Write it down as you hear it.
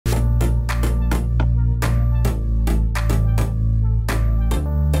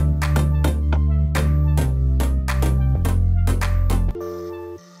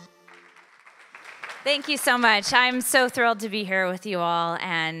Thank you so much. I'm so thrilled to be here with you all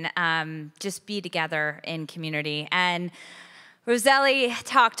and just be together in community. And Roselli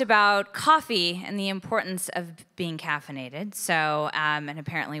talked about coffee and the importance of being caffeinated. So, and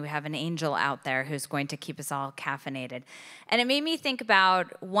apparently we have an angel out there who's going to keep us all caffeinated. And it made me think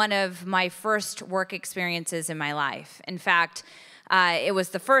about one of my first work experiences in my life. In fact, it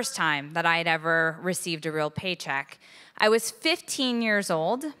was the first time that I had ever received a real paycheck. I was 15 years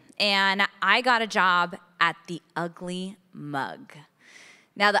old, and I got a job at the Ugly Mug.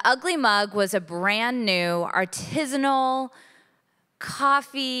 Now, the Ugly Mug was a brand new artisanal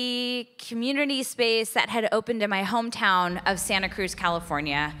coffee community space that had opened in my hometown of Santa Cruz,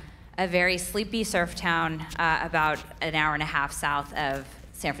 California, a very sleepy surf town about an hour and a half south of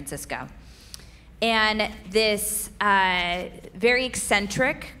San Francisco. And this very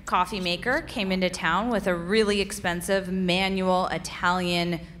eccentric coffee maker came into town with a really expensive manual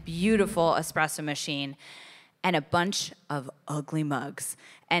Italian beautiful espresso machine and a bunch of ugly mugs.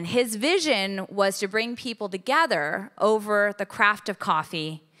 And his vision was to bring people together over the craft of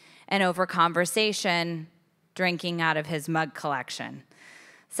coffee and over conversation, drinking out of his mug collection.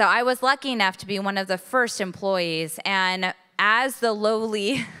 So I was lucky enough to be one of the first employees, and as the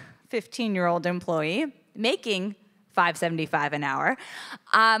lowly 15-year-old employee making $5.75 an hour,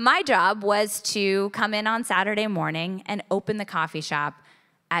 my job was to come in on Saturday morning and open the coffee shop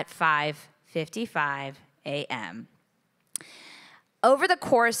at 5:55 a.m. Over the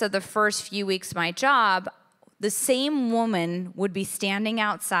course of the first few weeks of my job, the same woman would be standing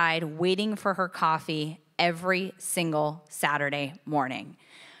outside waiting for her coffee every single Saturday morning.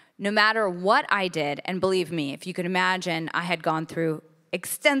 No matter what I did, and believe me, if you could imagine, I had gone through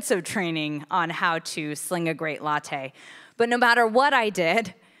extensive training on how to sling a great latte. But no matter what I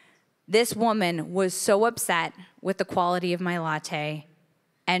did, this woman was so upset with the quality of my latte,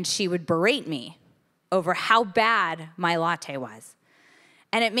 and she would berate me over how bad my latte was.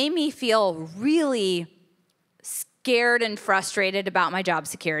 And it made me feel really scared and frustrated about my job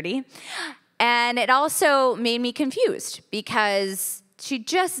security. And it also made me confused because she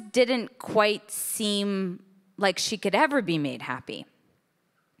just didn't quite seem like she could ever be made happy.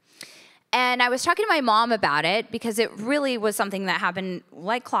 And I was talking to my mom about it because it really was something that happened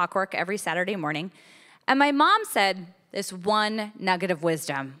like clockwork every Saturday morning. And my mom said this one nugget of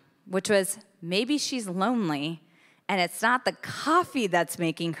wisdom, which was maybe she's lonely and it's not the coffee that's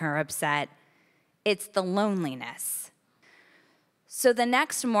making her upset, it's the loneliness. So the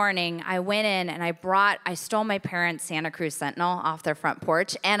next morning, I went in and I stole my parents' Santa Cruz Sentinel off their front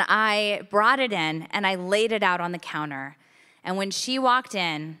porch, and I brought it in and I laid it out on the counter. And when she walked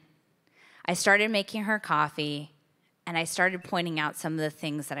in, I started making her coffee, and I started pointing out some of the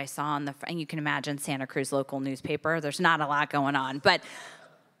things that I saw on the front. And you can imagine Santa Cruz local newspaper. There's not a lot going on, but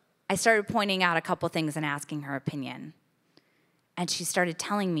I started pointing out a couple things and asking her opinion. And she started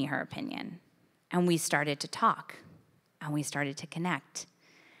telling me her opinion. And we started to talk. And we started to connect.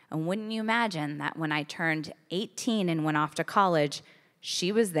 And wouldn't you imagine that when I turned 18 and went off to college,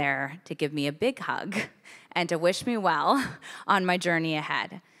 she was there to give me a big hug and to wish me well on my journey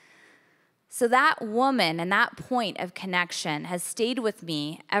ahead. So that woman and that point of connection has stayed with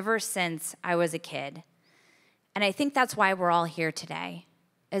me ever since I was a kid. And I think that's why we're all here today,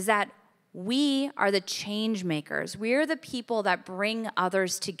 is that we are the change makers. We are the people that bring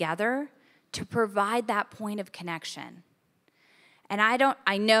others together to provide that point of connection. And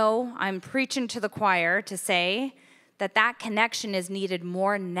I know I'm preaching to the choir to say that that connection is needed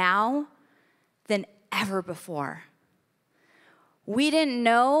more now than ever before. We didn't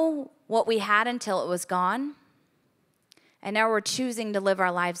know what we had until it was gone. And now we're choosing to live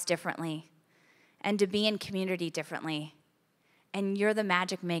our lives differently and to be in community differently. And you're the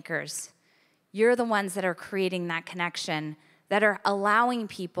magic makers. You're the ones that are creating that connection, that are allowing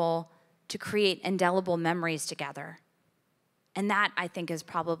people to create indelible memories together. And that, I think, is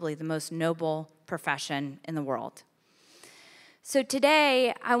probably the most noble profession in the world. So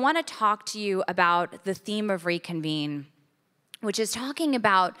today, I want to talk to you about the theme of Reconvene, which is talking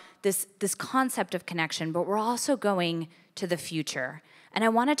about this concept of connection, but we're also going to the future. And I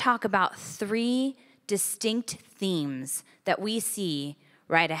want to talk about 3 distinct themes that we see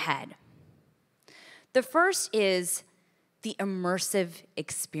right ahead. The first is the immersive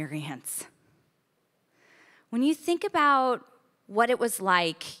experience. When you think about what it was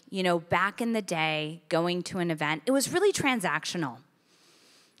like, back in the day, going to an event, it was really transactional.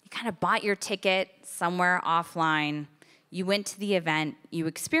 You kind of bought your ticket somewhere offline. You went to the event, you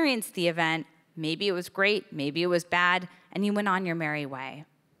experienced the event, maybe it was great, maybe it was bad, and you went on your merry way.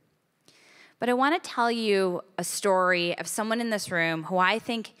 But I want to tell you a story of someone in this room who I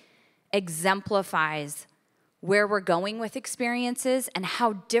think exemplifies where we're going with experiences and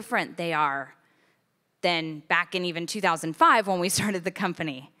how different they are than back in even 2005 when we started the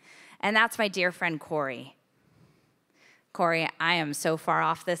company. And that's my dear friend, Corey. Corey, I am so far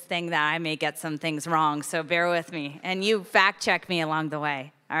off this thing that I may get some things wrong, so bear with me. And you fact check me along the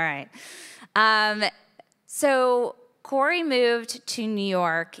way. All right. So Corey moved to New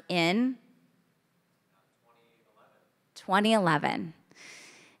York in 2011.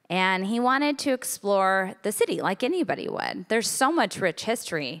 And he wanted to explore the city like anybody would. There's so much rich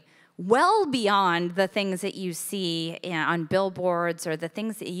history, well beyond the things that you see on billboards or the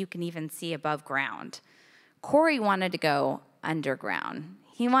things that you can even see above ground. Corey wanted to go underground.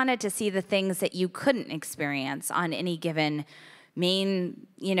 He wanted to see the things that you couldn't experience on any given main,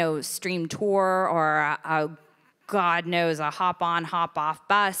 stream tour or God knows, a hop-on, hop-off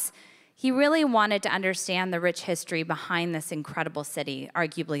bus. He really wanted to understand the rich history behind this incredible city,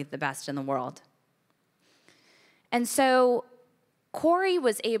 arguably the best in the world. And so Corey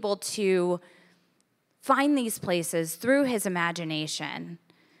was able to find these places through his imagination,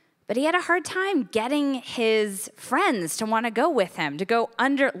 but he had a hard time getting his friends to want to go with him, to go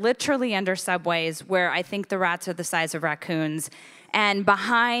literally under subways where I think the rats are the size of raccoons, and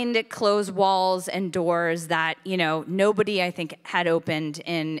behind closed walls and doors that, nobody, I think, had opened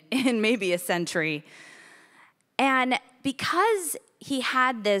in maybe a century. And because he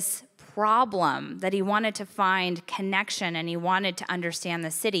had this problem that he wanted to find connection and he wanted to understand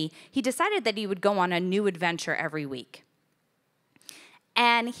the city, he decided that he would go on a new adventure every week.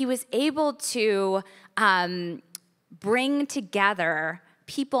 And he was able to bring together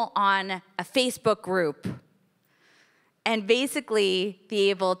people on a Facebook group and basically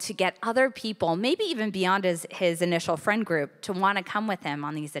be able to get other people, maybe even beyond his initial friend group, to want to come with him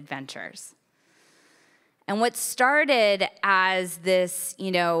on these adventures. And what started as this,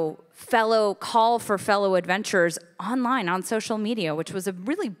 call for fellow adventurers online on social media, which was a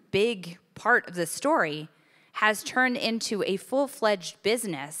really big part of the story, has turned into a full-fledged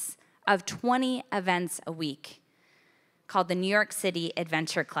business of 20 events a week called the New York City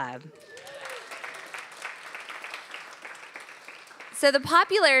Adventure Club. So the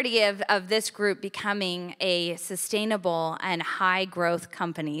popularity of this group becoming a sustainable and high-growth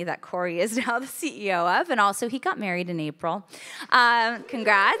company that Corey is now the CEO of, and also he got married in April.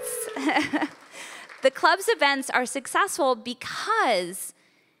 Congrats. The club's events are successful because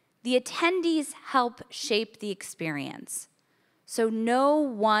the attendees help shape the experience. So no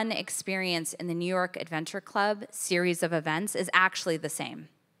one experience in the New York Adventure Club series of events is actually the same.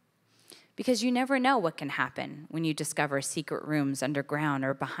 Because you never know what can happen when you discover secret rooms underground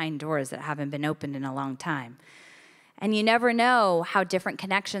or behind doors that haven't been opened in a long time. And you never know how different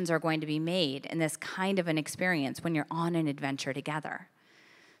connections are going to be made in this kind of an experience when you're on an adventure together.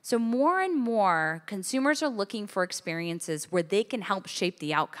 So more and more, consumers are looking for experiences where they can help shape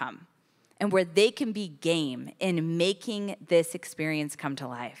the outcome and where they can be game in making this experience come to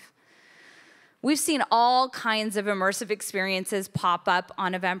life. We've seen all kinds of immersive experiences pop up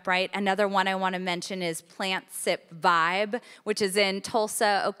on Eventbrite. Another one I want to mention is Plant Sip Vibe, which is in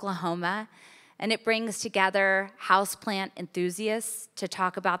Tulsa, Oklahoma. And it brings together houseplant enthusiasts to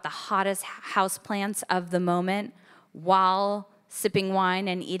talk about the hottest houseplants of the moment while sipping wine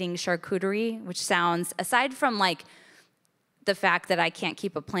and eating charcuterie, which sounds, aside from the fact that I can't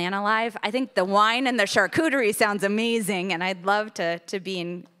keep a plant alive, I think the wine and the charcuterie sounds amazing, and I'd love to be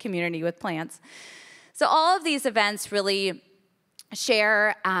in community with plants. So all of these events really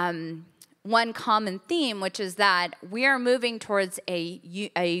share one common theme, which is that we are moving towards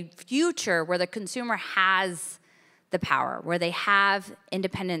a future where the consumer has the power, where they have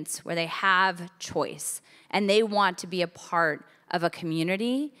independence, where they have choice, and they want to be a part of a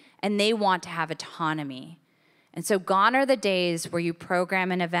community, and they want to have autonomy. And so gone are the days where you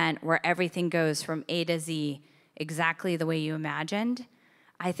program an event where everything goes from A to Z exactly the way you imagined.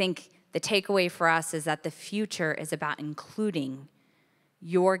 I think the takeaway for us is that the future is about including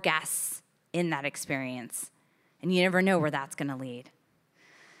your guests in that experience. And you never know where that's going to lead.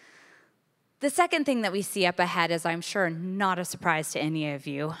 The second thing that we see up ahead is, I'm sure, not a surprise to any of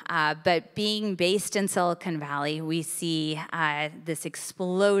you, but being based in Silicon Valley, we see this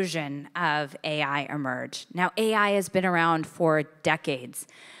explosion of AI emerge. Now, AI has been around for decades,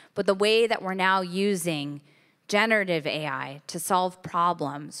 but the way that we're now using generative AI to solve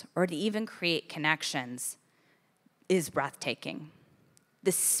problems or to even create connections is breathtaking.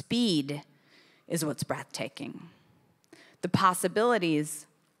 The speed is what's breathtaking. The possibilities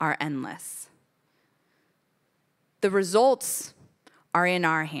are endless. The results are in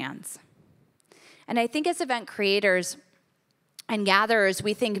our hands. And I think as event creators, and gatherers,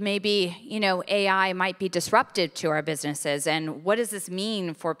 we think maybe, AI might be disruptive to our businesses. And what does this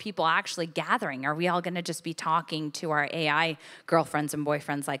mean for people actually gathering? Are we all going to just be talking to our AI girlfriends and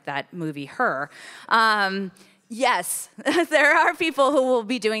boyfriends like that movie Her? Yes, there are people who will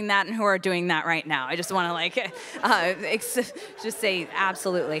be doing that and who are doing that right now. I just want to just say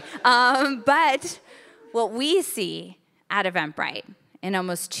absolutely. But what we see at Eventbrite in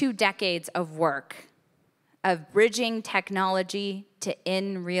almost 2 decades of work of bridging technology to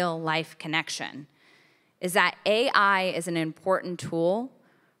in real life connection is that AI is an important tool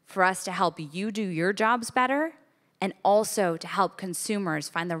for us to help you do your jobs better and also to help consumers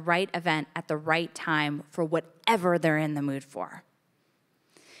find the right event at the right time for whatever they're in the mood for.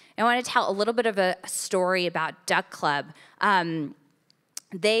 I want to tell a little bit of a story about Duck Club.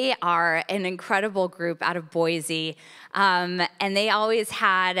 They are an incredible group out of Boise, and they always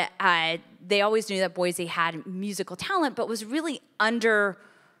knew that Boise had musical talent, but was really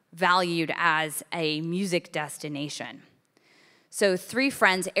undervalued as a music destination. So 3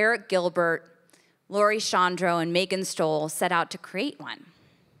 friends, Eric Gilbert, Lori Chandro, and Megan Stoll, set out to create one.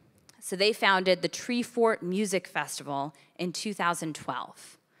 So they founded the Treefort Music Festival in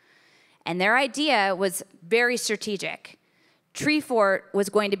 2012. And their idea was very strategic. Treefort was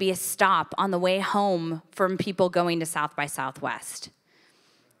going to be a stop on the way home from people going to South by Southwest.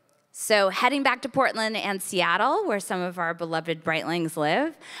 So heading back to Portland and Seattle, where some of our beloved Brightlings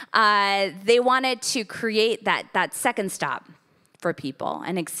live, they wanted to create that second stop for people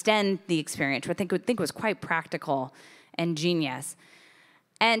and extend the experience, which I think was quite practical and genius.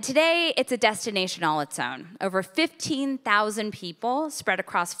 And today, it's a destination all its own. Over 15,000 people spread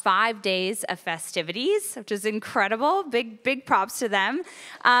across 5 days of festivities, which is incredible. Big props to them.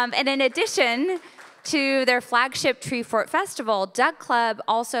 And in addition to their flagship Treefort Festival, Duck Club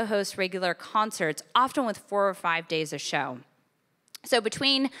also hosts regular concerts, often with 4 or 5 days of show. So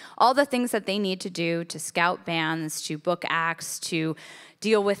between all the things that they need to do to scout bands, to book acts, to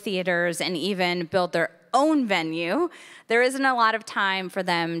deal with theaters, and even build their own venue, there isn't a lot of time for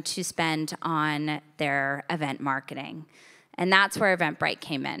them to spend on their event marketing. And that's where Eventbrite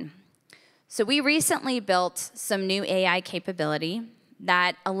came in. So we recently built some new AI capability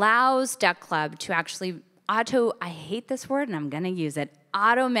that allows Duck Club to actually I hate this word and I'm gonna use it,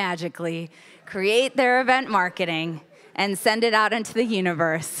 auto-magically create their event marketing and send it out into the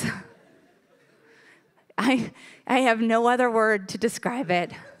universe. I have no other word to describe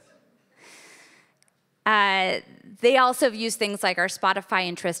it. They also have used things like our Spotify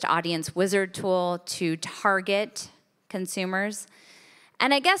Interest Audience Wizard tool to target consumers.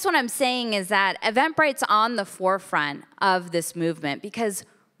 And I guess what I'm saying is that Eventbrite's on the forefront of this movement because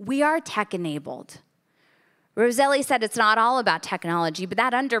we are tech-enabled. Roselli said it's not all about technology, but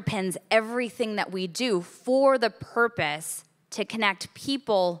that underpins everything that we do for the purpose to connect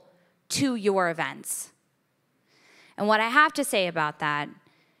people to your events. And what I have to say about that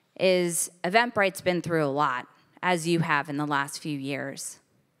is Eventbrite's been through a lot, as you have in the last few years.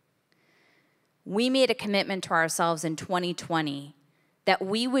 We made a commitment to ourselves in 2020 that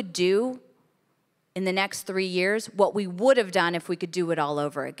we would do in the next 3 years what we would have done if we could do it all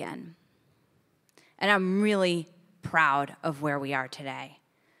over again. And I'm really proud of where we are today.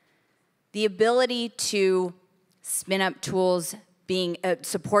 The ability to spin up tools being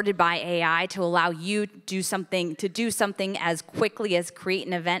supported by AI to allow you to do something as quickly as create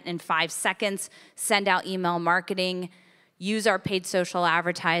an event in 5 seconds, send out email marketing, use our paid social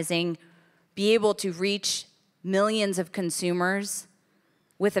advertising, be able to reach millions of consumers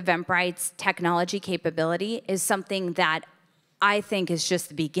with Eventbrite's technology capability is something that I think is just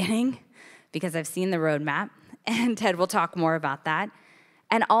the beginning, because I've seen the roadmap, and Ted will talk more about that.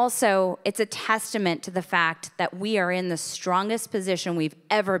 And also, it's a testament to the fact that we are in the strongest position we've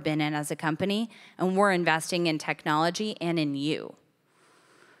ever been in as a company, and we're investing in technology and in you.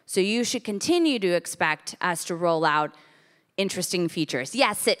 So you should continue to expect us to roll out interesting features.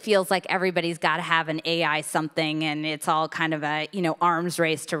 Yes, it feels like everybody's got to have an AI something, and it's all kind of a arms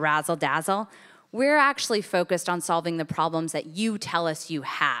race to razzle dazzle. We're actually focused on solving the problems that you tell us you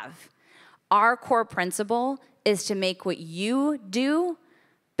have. Our core principle is to make what you do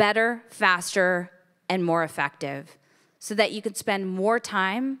better, faster, and more effective so that you can spend more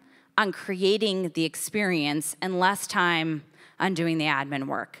time on creating the experience and less time on doing the admin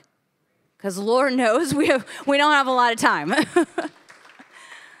work. Because Lord knows we don't have a lot of time.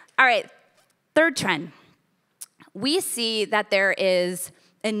 All right, third trend. We see that there is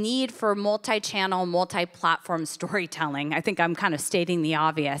a need for multi-channel, multi-platform storytelling. I think I'm kind of stating the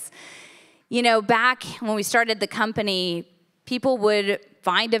obvious. Back when we started the company, people would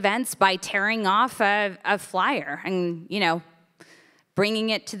find events by tearing off a flyer and, bringing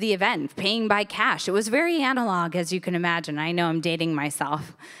it to the event, paying by cash. It was very analog, as you can imagine. I know I'm dating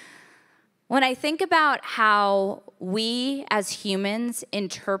myself. When I think about how we as humans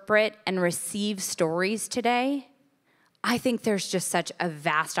interpret and receive stories today, I think there's just such a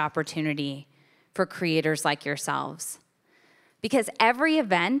vast opportunity for creators like yourselves. Because every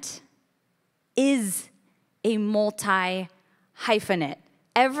event is a multi-hyphenate.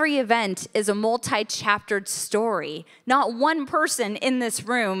 Every event is a multi-chaptered story. Not one person in this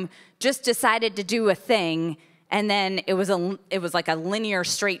room just decided to do a thing and then it was like a linear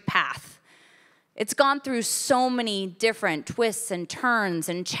straight path. It's gone through so many different twists and turns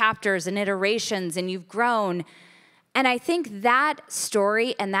and chapters and iterations, and you've grown. And I think that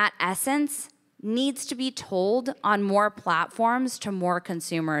story and that essence needs to be told on more platforms to more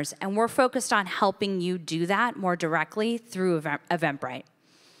consumers. And we're focused on helping you do that more directly through Eventbrite.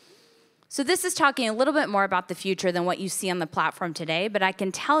 So this is talking a little bit more about the future than what you see on the platform today, but I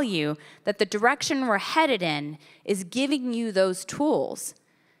can tell you that the direction we're headed in is giving you those tools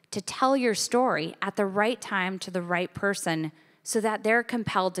to tell your story at the right time to the right person so that they're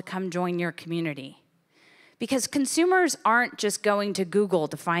compelled to come join your community. Because consumers aren't just going to Google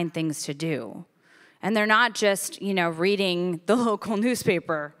to find things to do. And they're not just, reading the local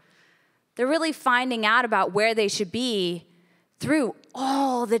newspaper. They're really finding out about where they should be through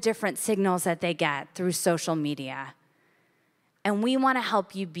all the different signals that they get through social media. And we want to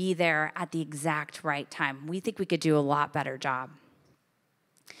help you be there at the exact right time. We think we could do a lot better job.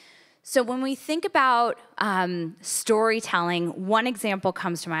 So when we think about storytelling, one example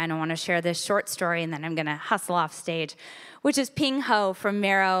comes to mind. I want to share this short story, and then I'm going to hustle off stage, which is Ping Ho from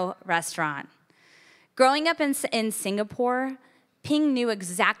Marrow Restaurant. Growing up in Singapore, Ping knew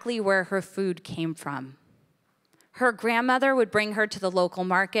exactly where her food came from. Her grandmother would bring her to the local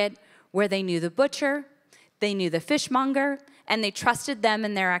market where they knew the butcher, they knew the fishmonger, and they trusted them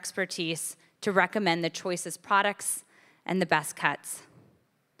and their expertise to recommend the choicest products and the best cuts.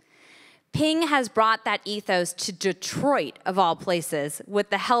 Ping has brought that ethos to Detroit, of all places, with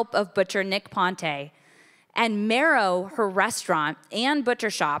the help of butcher Nick Ponte. And Marrow, her restaurant and butcher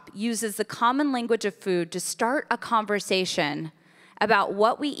shop, uses the common language of food to start a conversation about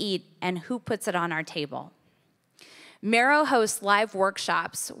what we eat and who puts it on our table. Marrow hosts live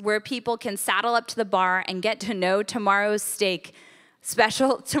workshops where people can saddle up to the bar and get to know tomorrow's steak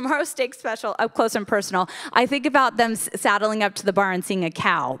special up close and personal. I think about them saddling up to the bar and seeing a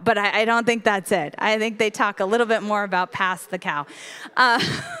cow, but I don't think that's it. I think they talk a little bit more about past the cow.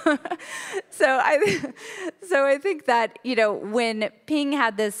 So I think that, when Ping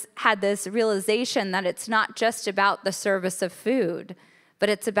had this realization that it's not just about the service of food, but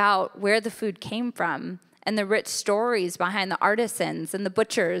it's about where the food came from and the rich stories behind the artisans and the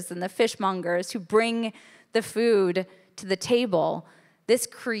butchers and the fishmongers who bring the food to the table, this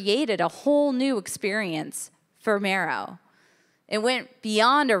created a whole new experience for Marrow. It went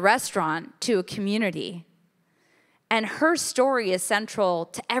beyond a restaurant to a community. And her story is central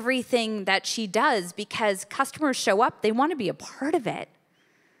to everything that she does because customers show up, they want to be a part of it.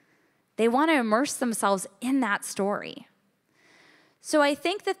 They want to immerse themselves in that story. So I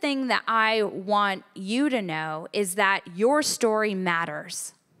think the thing that I want you to know is that your story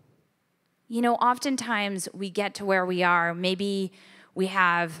matters. Oftentimes we get to where we are, maybe we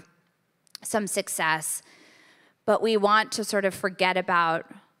have some success, but we want to sort of forget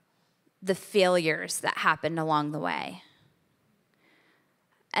about the failures that happened along the way.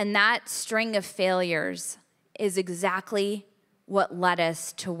 And that string of failures is exactly what led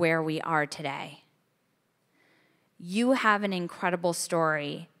us to where we are today. You have an incredible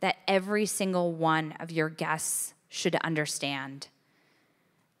story that every single one of your guests should understand.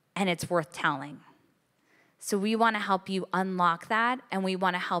 And it's worth telling. So we want to help you unlock that, and we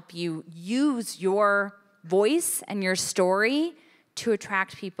want to help you use your voice and your story to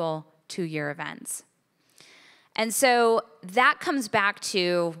attract people to your events. And so that comes back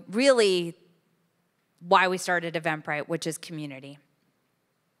to really why we started Eventbrite, which is community.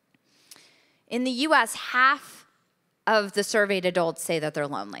 In the US, half of the surveyed adults say that they're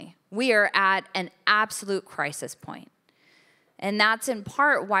lonely. We are at an absolute crisis point. And that's in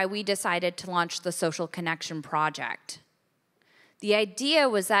part why we decided to launch the Social Connection Project. The idea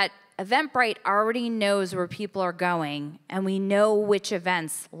was that Eventbrite already knows where people are going, and we know which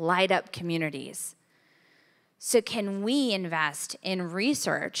events light up communities. So can we invest in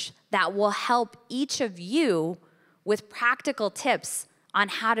research that will help each of you with practical tips on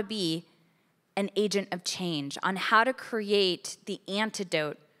how to be an agent of change, on how to create the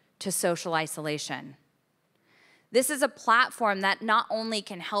antidote to social isolation? This is a platform that not only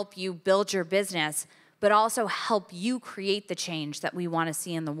can help you build your business, but also help you create the change that we want to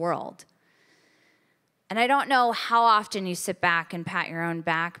see in the world. And I don't know how often you sit back and pat your own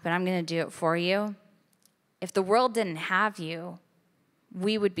back, but I'm going to do it for you. If the world didn't have you,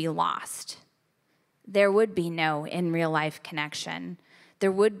 we would be lost. There would be no in real life connection.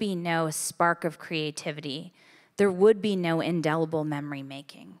 There would be no spark of creativity. There would be no indelible memory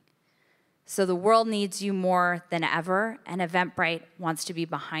making. So the world needs you more than ever, and Eventbrite wants to be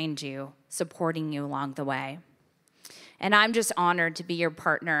behind you, supporting you along the way. And I'm just honored to be your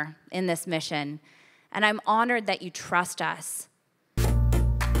partner in this mission, and I'm honored that you trust us